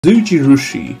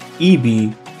Zojirushi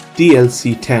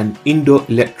EB-DLC10 Indoor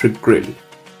Electric Grill.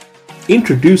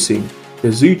 Introducing the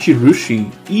Zojirushi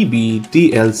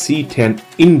EB-DLC10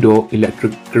 Indoor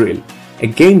Electric Grill, a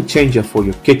game changer for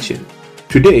your kitchen.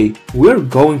 Today, we're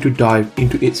going to dive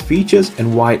into its features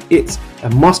and why it's a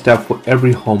must-have for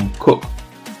every home cook.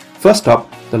 First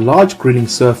up, the large grilling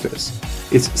surface.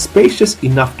 It's spacious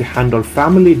enough to handle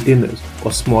family dinners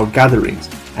or small gatherings,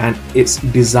 and it's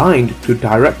designed to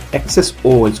direct excess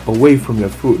oils away from your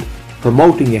food,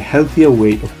 promoting a healthier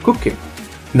way of cooking.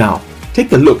 Now,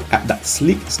 take a look at that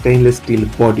sleek stainless steel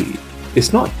body.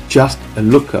 It's not just a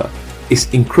looker, it's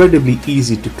incredibly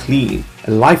easy to clean,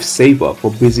 a lifesaver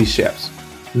for busy chefs.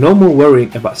 No more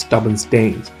worrying about stubborn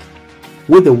stains.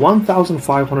 With a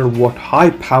 1500 watt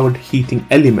high-powered heating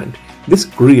element, this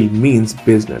grill means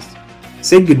business.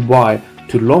 Say goodbye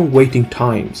to long waiting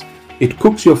times. It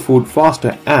cooks your food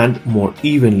faster and more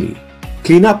evenly.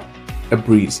 Clean up? A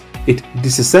breeze. It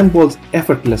disassembles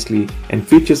effortlessly and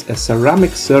features a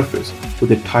ceramic surface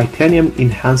with a titanium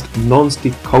enhanced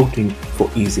non-stick coating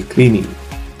for easy cleaning.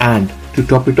 And to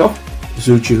top it off,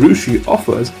 Zojirushi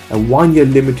offers a 1-year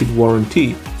limited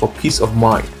warranty for peace of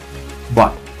mind.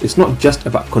 But it's not just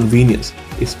about convenience,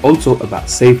 it's also about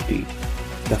safety.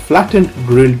 The flattened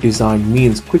grill design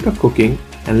means quicker cooking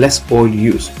and less oil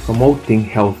use, promoting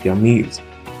healthier meals.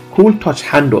 Cool touch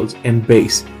handles and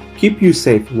base keep you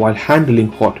safe while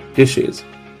handling hot dishes.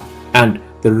 And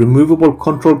the removable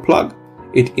control plug,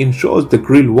 it ensures the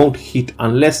grill won't heat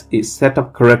unless it's set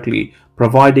up correctly,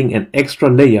 providing an extra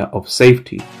layer of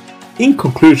safety. In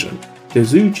conclusion, the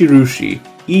Zojirushi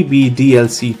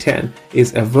EB-DLC10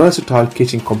 is a versatile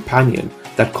kitchen companion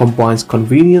that combines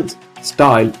convenience,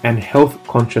 style, and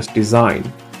health-conscious design.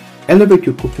 Elevate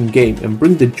your cooking game and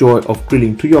bring the joy of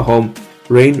grilling to your home,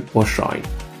 rain or shine.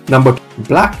 Number 2.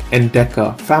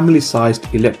 BLACK+DECKER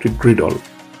Family-Sized Electric Griddle.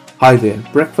 Hi there,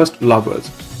 breakfast lovers.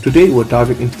 Today we're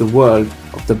diving into the world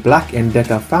of the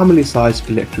BLACK+DECKER Family-Sized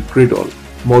Electric Griddle,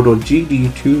 model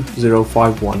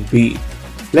GD2051B.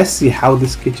 Let's see how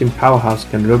this kitchen powerhouse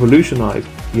can revolutionize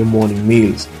your morning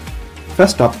meals.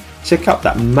 First up, check out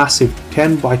that massive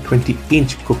 10 by 20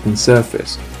 inch cooking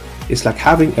surface. It's like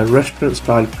having a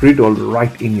restaurant-style griddle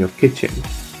right in your kitchen.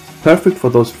 Perfect for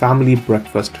those family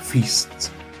breakfast feasts.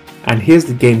 And here's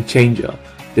the game changer.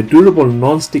 The durable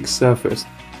non-stick surface.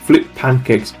 Flip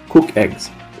pancakes, cook eggs.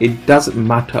 It doesn't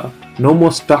matter. No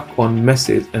more stuck on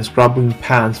messes and scrubbing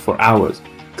pans for hours.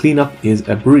 Cleanup is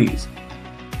a breeze.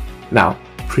 Now,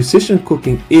 precision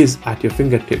cooking is at your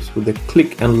fingertips with a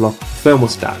click and lock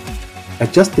thermostat.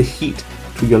 Adjust the heat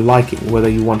to your liking, whether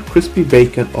you want crispy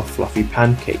bacon or fluffy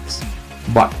pancakes.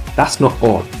 But that's not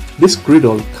all. This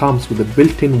griddle comes with a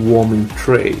built-in warming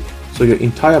tray, so your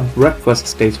entire breakfast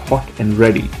stays hot and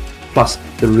ready. Plus,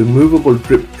 the removable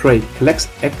drip tray collects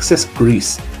excess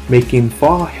grease, making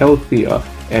far healthier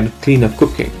and cleaner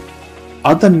cooking.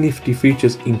 Other nifty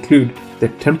features include the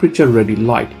temperature-ready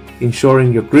light,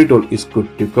 ensuring your griddle is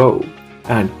good to go,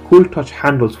 and cool touch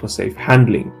handles for safe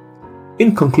handling.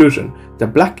 In conclusion, the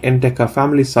BLACK+DECKER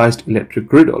Family-Sized Electric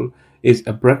Griddle is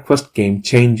a breakfast game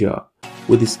changer.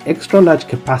 With its extra large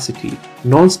capacity,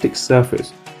 non-stick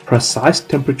surface, precise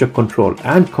temperature control,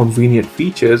 and convenient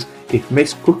features, it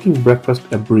makes cooking breakfast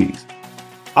a breeze.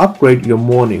 Upgrade your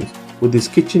mornings with this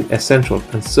kitchen essential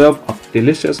and serve up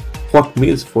delicious hot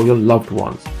meals for your loved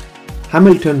ones.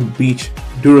 Hamilton Beach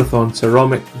Durathon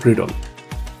Ceramic Griddle.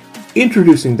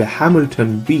 Introducing the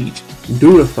Hamilton Beach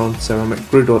Durathon Ceramic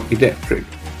Griddle Electric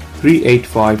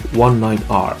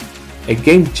 38519R, a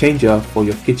game changer for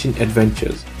your kitchen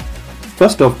adventures.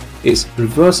 First off, its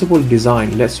reversible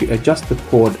design lets you adjust the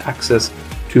cord access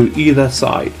to either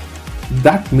side.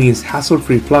 That means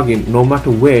hassle-free plug-in no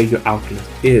matter where your outlet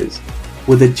is.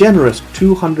 With a generous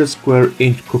 200 square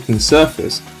inch cooking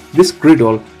surface, this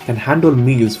griddle can handle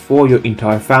meals for your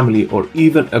entire family or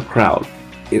even a crowd.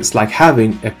 It's like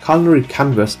having a culinary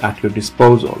canvas at your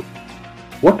disposal.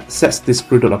 What sets this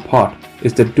griddle apart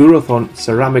is the Durathon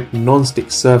ceramic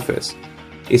non-stick surface.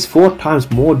 It's 4 times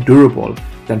more durable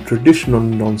than traditional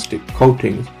non-stick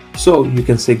coatings, so you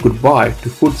can say goodbye to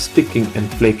food sticking and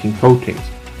flaking coatings.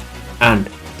 And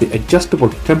the adjustable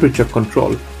temperature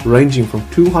control ranging from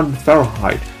 200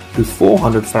 Fahrenheit to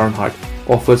 400 Fahrenheit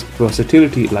offers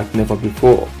versatility like never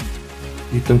before.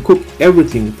 You can cook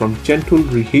everything from gentle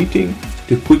reheating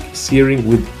to quick searing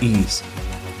with ease.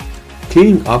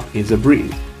 Cleaning up is a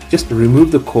breeze. Just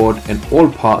remove the cord and all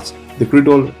parts, the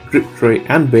griddle, drip tray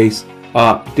and base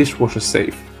are dishwasher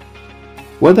safe.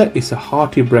 Whether it's a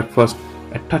hearty breakfast,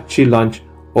 a touchy lunch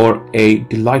or a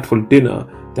delightful dinner,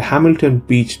 the Hamilton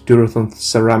Beach Durathon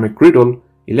Ceramic Griddle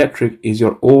Electric is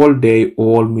your all-day,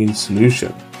 all-meal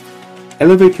solution.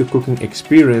 elevate your cooking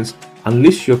experience,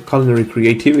 unleash your culinary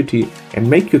creativity, and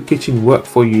make your kitchen work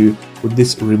for you with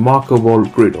this remarkable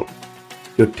griddle.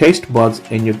 Your taste buds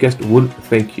and your guests will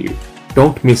thank you.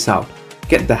 Don't miss out.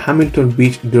 Get the Hamilton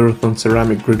Beach Durathon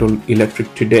Ceramic Griddle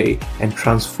Electric today and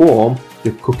transform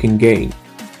your cooking game.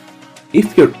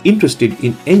 If you're interested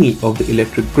in any of the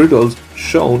electric griddles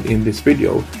shown in this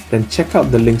video, then check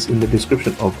out the links in the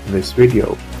description of this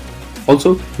video.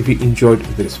 Also, if you enjoyed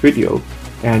this video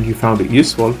and you found it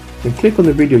useful, then click on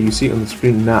the video you see on the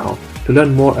screen now to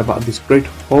learn more about these great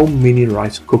home mini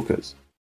rice cookers.